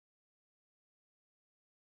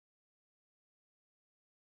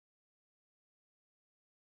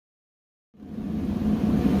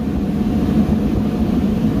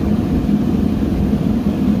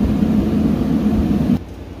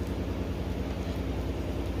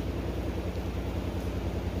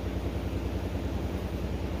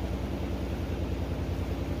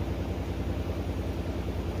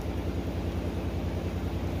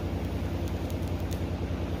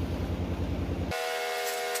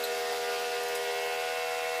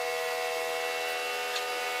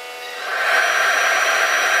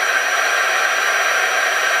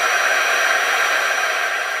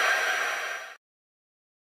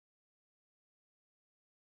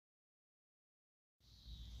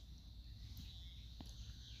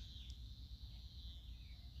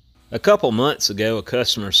A couple months ago, a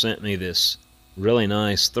customer sent me this really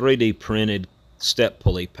nice 3D printed step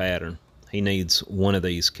pulley pattern. He needs one of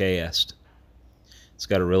these cast. It's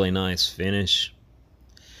got a really nice finish.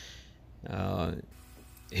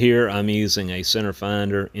 Here I'm using a center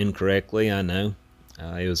finder incorrectly, I know.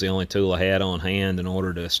 It was the only tool I had on hand in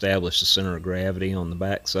order to establish the center of gravity on the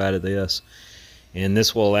back side of this. And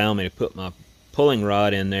this will allow me to put my pulling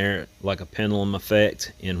rod in there like a pendulum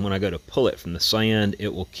effect, and when I go to pull it from the sand, it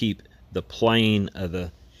will keep the plane of the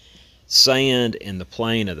sand and the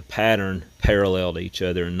plane of the pattern parallel to each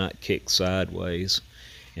other and not kick sideways.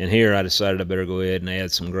 And here I decided I better go ahead and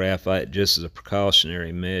add some graphite just as a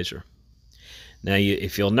precautionary measure. Now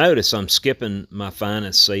if you'll notice, I'm skipping my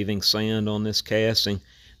finest sieving sand on this casting.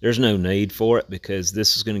 There's no need for it because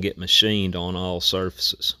this is going to get machined on all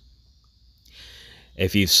surfaces.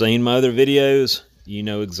 If you've seen my other videos, you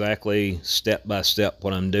know exactly step by step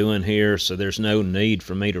what I'm doing here, so there's no need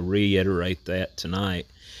for me to reiterate that tonight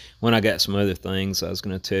when I got some other things I was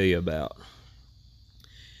going to tell you about.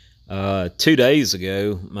 2 days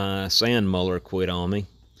ago, my sand muller quit on me.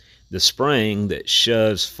 The spring that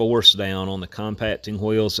shoves force down on the compacting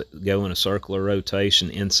wheels that go in a circular rotation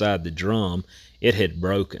inside the drum, it had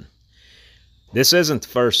broken. This isn't the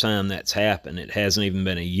first time that's happened. It hasn't even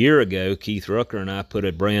been a year ago Keith Rucker and I put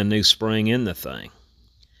a brand new spring in the thing.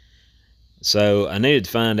 So I needed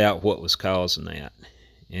to find out what was causing that.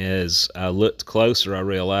 As I looked closer, I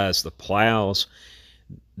realized the plows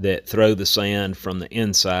that throw the sand from the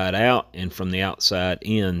inside out and from the outside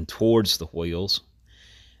in towards the wheels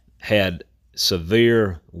had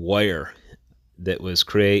severe wear that was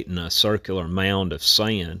creating a circular mound of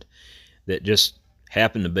sand that just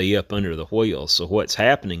happened to be up under the wheels. So what's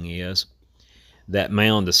happening is that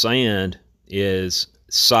mound of sand is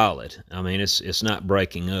solid. I mean, it's not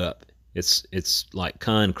breaking up. It's like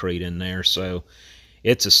concrete in there, so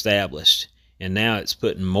it's established. And now it's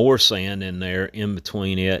putting more sand in there in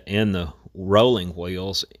between it and the rolling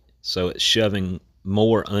wheels, so it's shoving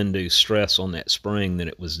more undue stress on that spring than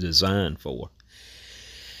it was designed for.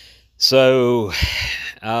 So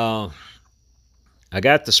I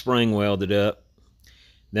got the spring welded up.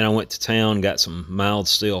 Then I went to town, got some mild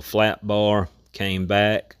steel flat bar, came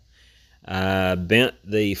back. I bent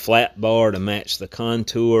the flat bar to match the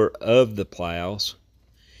contour of the plows,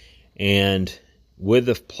 and with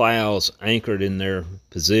the plows anchored in their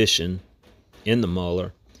position in the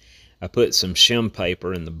muller, I put some shim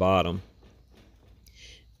paper in the bottom,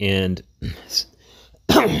 and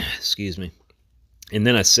excuse me, and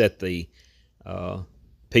then I set the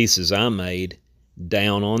pieces I made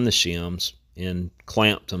down on the shims and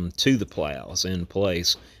clamped them to the plows in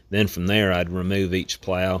place. Then from there I'd remove each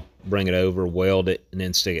plow, bring it over, weld it, and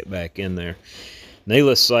then stick it back in there.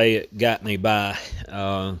 Needless to say, it got me by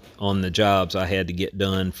on the jobs I had to get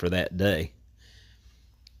done for that day.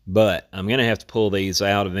 But I'm going to have to pull these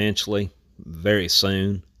out eventually, very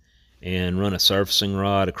soon, and run a surfacing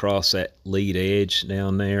rod across that lead edge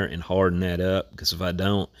down there and harden that up, because if I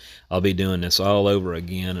don't, I'll be doing this all over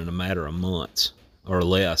again in a matter of months or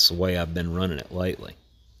less, the way I've been running it lately.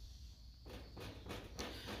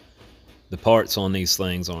 The parts on these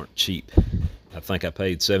things aren't cheap. I think I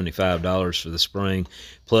paid $75 for the spring,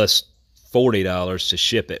 plus $40 to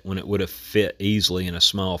ship it when it would have fit easily in a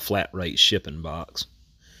small flat rate shipping box.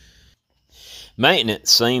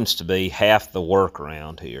 Maintenance seems to be half the work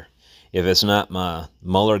around here. If it's not my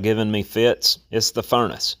muller giving me fits, it's the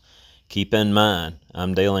furnace. Keep in mind,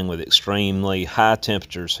 I'm dealing with extremely high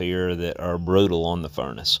temperatures here that are brutal on the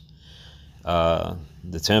furnace.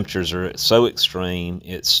 The temperatures are so extreme,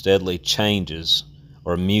 it steadily changes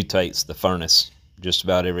or mutates the furnace just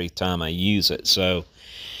about every time I use it. So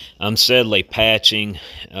I'm steadily patching,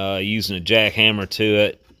 using a jackhammer to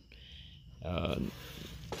it,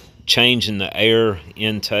 changing the air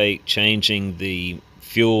intake, changing the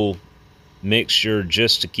fuel mixture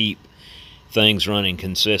just to keep things running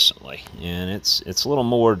consistently. And it's a little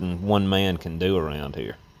more than one man can do around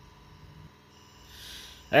here.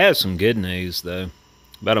 I have some good news though.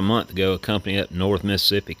 About a month ago, a company up in North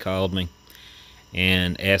Mississippi called me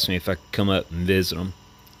and asked me if I could come up and visit them.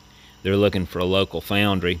 They're looking for a local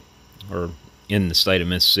foundry, or in the state of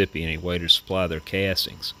Mississippi anyway, to supply their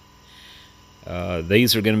castings.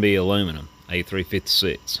 These are going to be aluminum,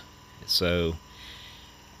 A356. So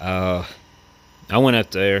I went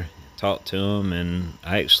up there, talked to them, and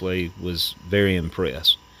I actually was very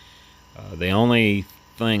impressed. The only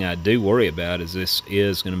thing I do worry about is this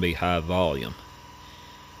is going to be high volume.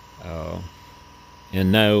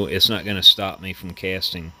 And no, it's not going to stop me from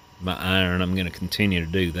casting my iron. I'm going to continue to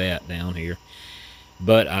do that down here.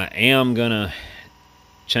 But I am going to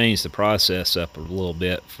change the process up a little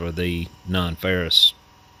bit for the non-ferrous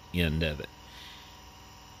end of it.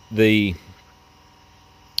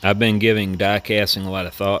 I've been giving die casting a lot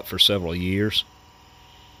of thought for several years,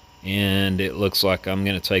 and it looks like I'm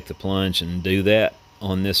going to take the plunge and do that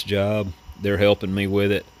on this job. They're helping me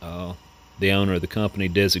with it. The owner of the company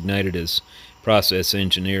designated as process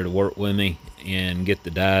engineer to work with me and get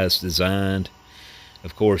the dies designed.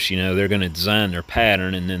 Of course, you know, they're going to design their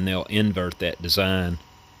pattern, and then they'll invert that design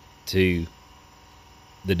to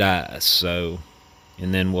the dies. So,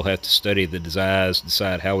 and then we'll have to study the dies,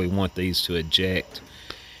 decide how we want these to eject,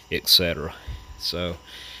 etc. So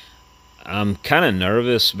I'm kind of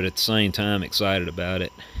nervous, but at the same time excited about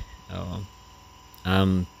it.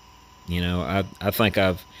 I'm, you know, I think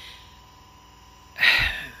I've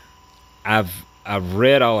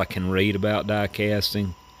read all I can read about die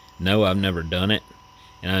casting. No, I've never done it,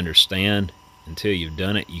 and I understand until you've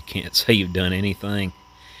done it, you can't say you've done anything.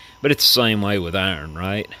 But it's the same way with iron,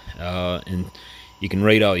 right? And you can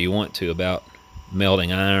read all you want to about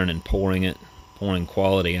melting iron and pouring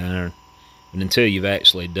quality iron, but until you've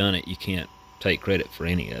actually done it, you can't take credit for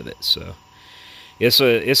any of it. So it's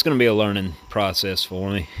going to be a learning process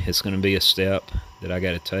for me. It's going to be a step that I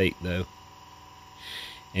got to take, though.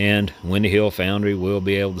 And Windy Hill Foundry will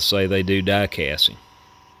be able to say they do die casting.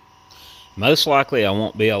 Most likely, I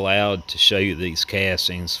won't be allowed to show you these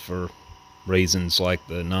castings for reasons like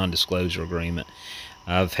the non-disclosure agreement.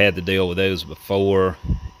 I've had to deal with those before,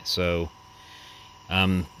 so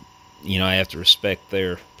you know, I have to respect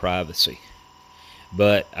their privacy.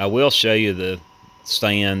 But I will show you the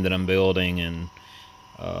stand that I'm building and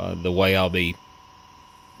the way I'll be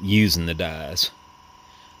using the dies,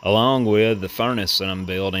 along with the furnace that I'm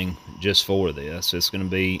building just for this. It's going to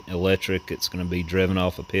be electric. It's going to be driven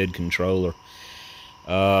off a PID controller.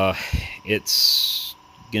 It's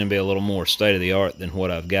going to be a little more state-of-the-art than what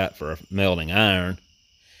I've got for melting iron,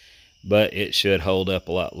 but it should hold up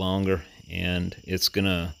a lot longer, and it's going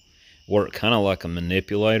to work kind of like a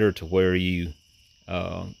manipulator to where you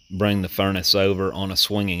bring the furnace over on a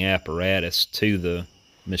swinging apparatus to the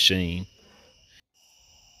machine.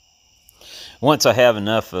 Once I have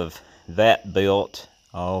enough of that built,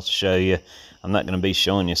 I'll show you. I'm not going to be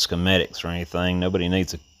showing you schematics or anything. Nobody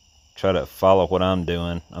needs to try to follow what I'm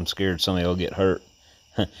doing. I'm scared somebody will get hurt.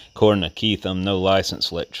 According to Keith, I'm no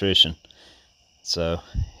licensed electrician, so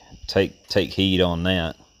take heed on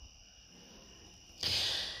that.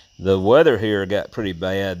 The weather here got pretty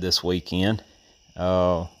bad this weekend.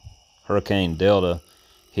 Hurricane Delta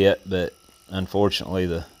hit, but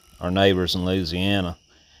unfortunately our neighbors in Louisiana,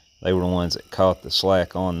 they were the ones that caught the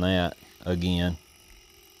slack on that again.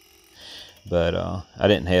 But I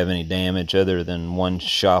didn't have any damage other than one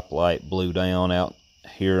shop light blew down out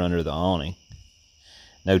here under the awning.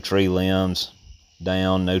 No tree limbs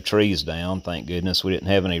down, no trees down, thank goodness. We didn't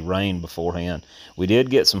have any rain beforehand. We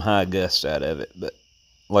did get some high gusts out of it, but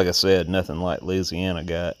like I said, nothing like Louisiana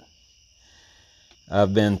got.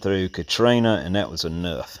 I've been through Katrina, and that was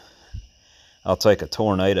enough. I'll take a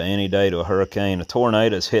tornado any day to a hurricane. A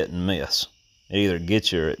tornado's hit and miss. It either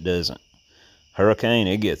gets you or it doesn't. Hurricane,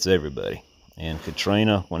 it gets everybody. And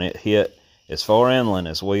Katrina, when it hit, as far inland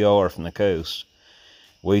as we are from the coast,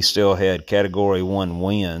 we still had Category 1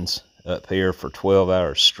 winds up here for 12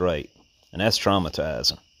 hours straight. And that's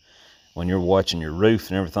traumatizing when you're watching your roof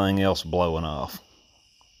and everything else blowing off.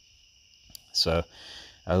 So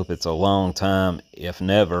I hope it's a long time, if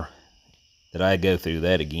never, that I go through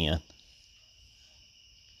that again.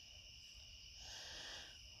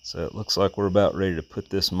 So it looks like we're about ready to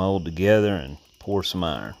put this mold together and pour some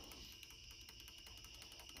iron.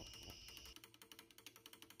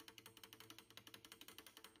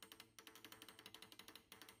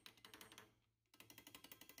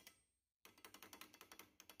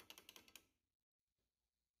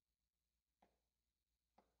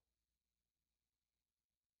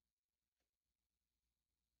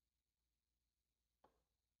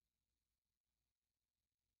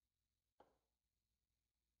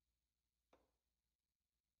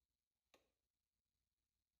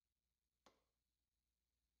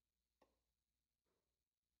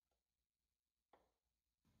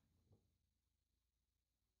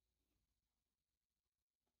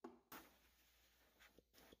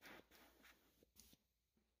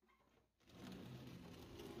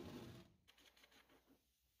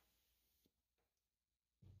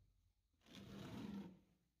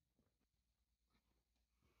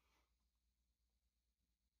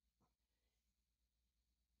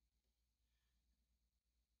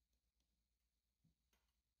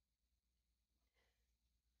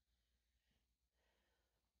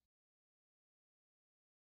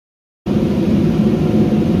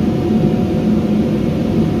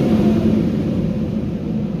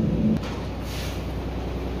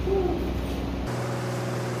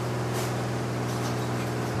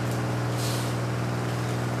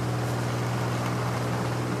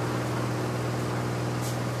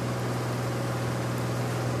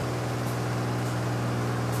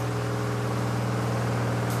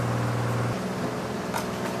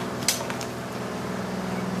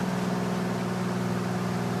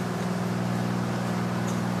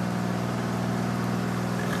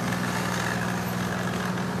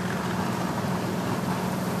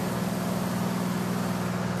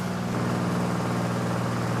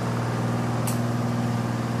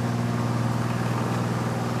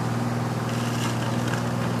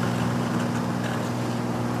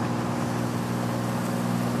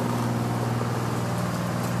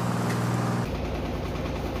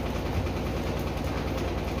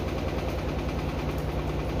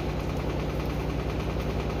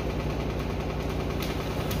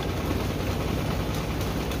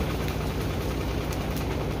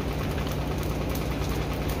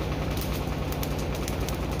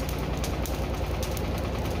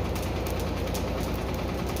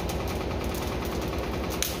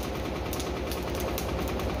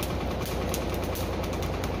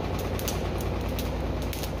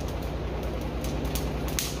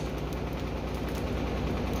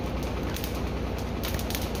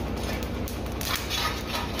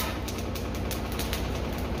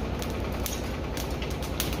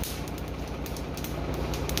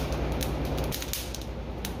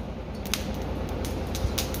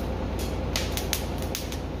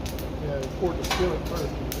 Pour the skillet first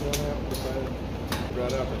and run out the bag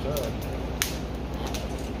right out the side.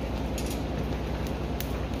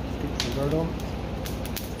 Scoop some dirt on it.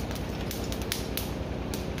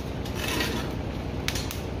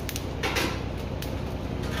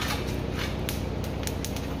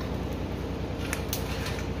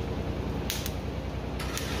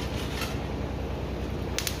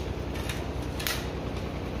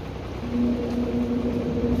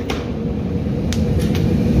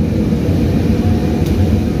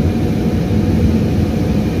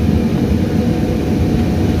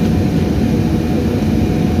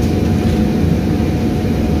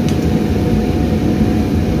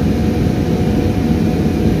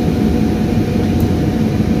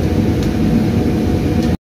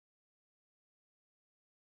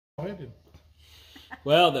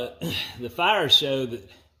 Well, the fire show that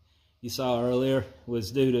you saw earlier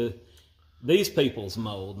was due to these people's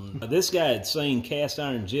mold. And this guy had seen Cast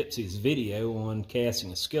Iron Gypsy's video on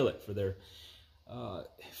casting a skillet for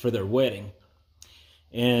their wedding,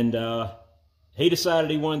 and he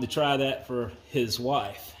decided he wanted to try that for his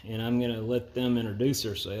wife. And I'm going to let them introduce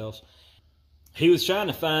themselves. He was trying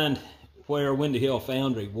to find where Windy Hill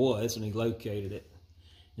Foundry was, and he located it.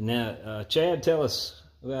 And now, Chad, tell us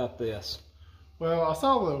about this. Well, I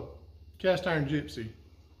saw the Cast Iron Gypsy,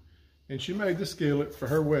 and she made the skillet for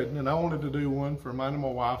her wedding, and I wanted to do one for mine and my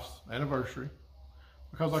wife's anniversary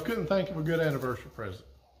because I couldn't think of a good anniversary present.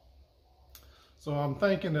 So I'm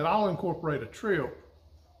thinking that I'll incorporate a trip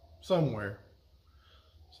somewhere.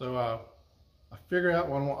 So I figure out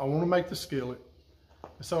what I want to make the skillet.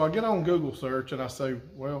 So I get on Google search and I say,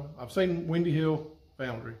 well, I've seen Windy Hill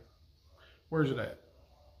Foundry. Where's it at?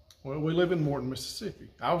 Well, we live in Morton, Mississippi.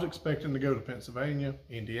 I was expecting to go to Pennsylvania,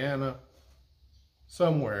 Indiana,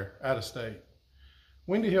 somewhere out of state.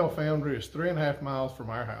 Windy Hill Foundry is 3.5 miles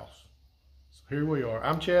from our house. So here we are.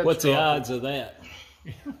 I'm Chad. What's Strother. the odds of that?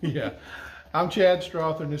 Yeah. I'm Chad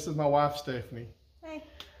Strother, and this is my wife, Stephanie. Hey.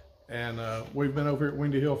 And we've been over at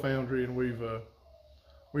Windy Hill Foundry, and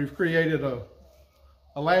we've created a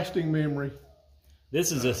lasting memory.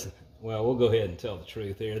 This is well, we'll go ahead and tell the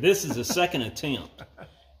truth here. This is a second attempt.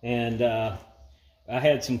 And I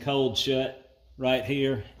had some cold shut right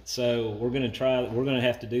here, so we're going to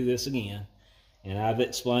have to do this again. And I've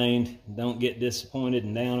explained, don't get disappointed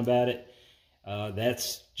and down about it.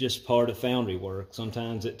 That's just part of foundry work.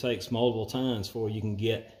 Sometimes it takes multiple times before you can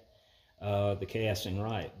get the casting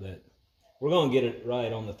right. But we're going to get it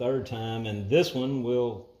right on the third time, and this one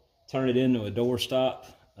we'll turn it into a doorstop,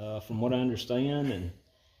 from what I understand,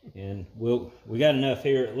 and we got enough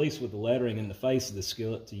here, at least with the lettering in the face of the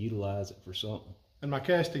skillet, to utilize it for something. And my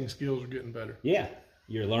casting skills are getting better. Yeah,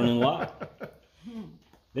 you're learning a lot.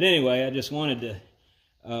 But anyway, I just wanted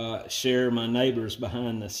to share my neighbors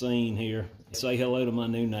behind the scene here. Say hello to my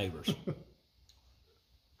new neighbors.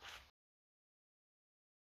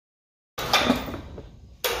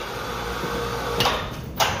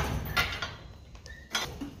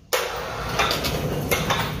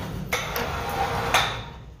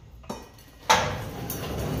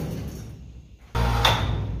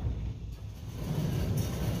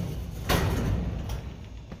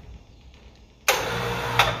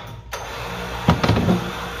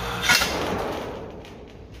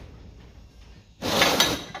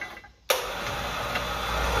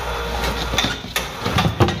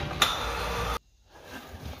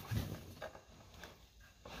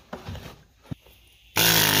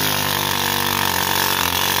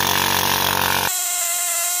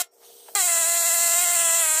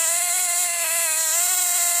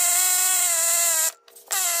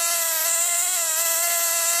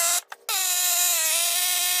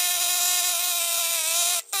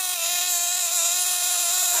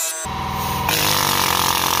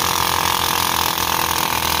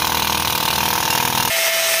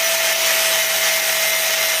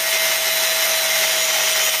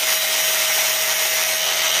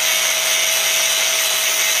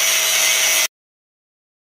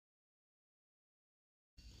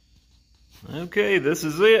 Okay, this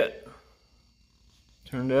is it.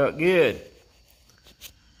 Turned out good.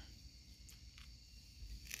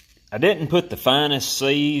 I didn't put the finest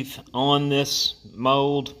sieve on this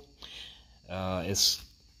mold. It's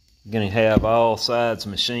going to have all sides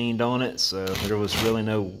machined on it, so there was really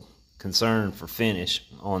no concern for finish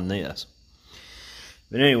on this.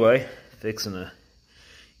 But anyway, fixing to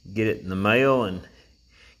get it in the mail and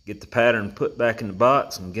get the pattern put back in the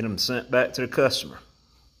box and get them sent back to the customer.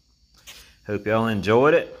 Hope y'all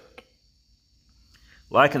enjoyed it.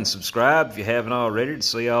 Like and subscribe if you haven't already to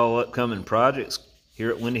see all upcoming projects here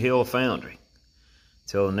at Windy Hill Foundry.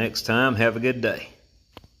 Till the next time, have a good day.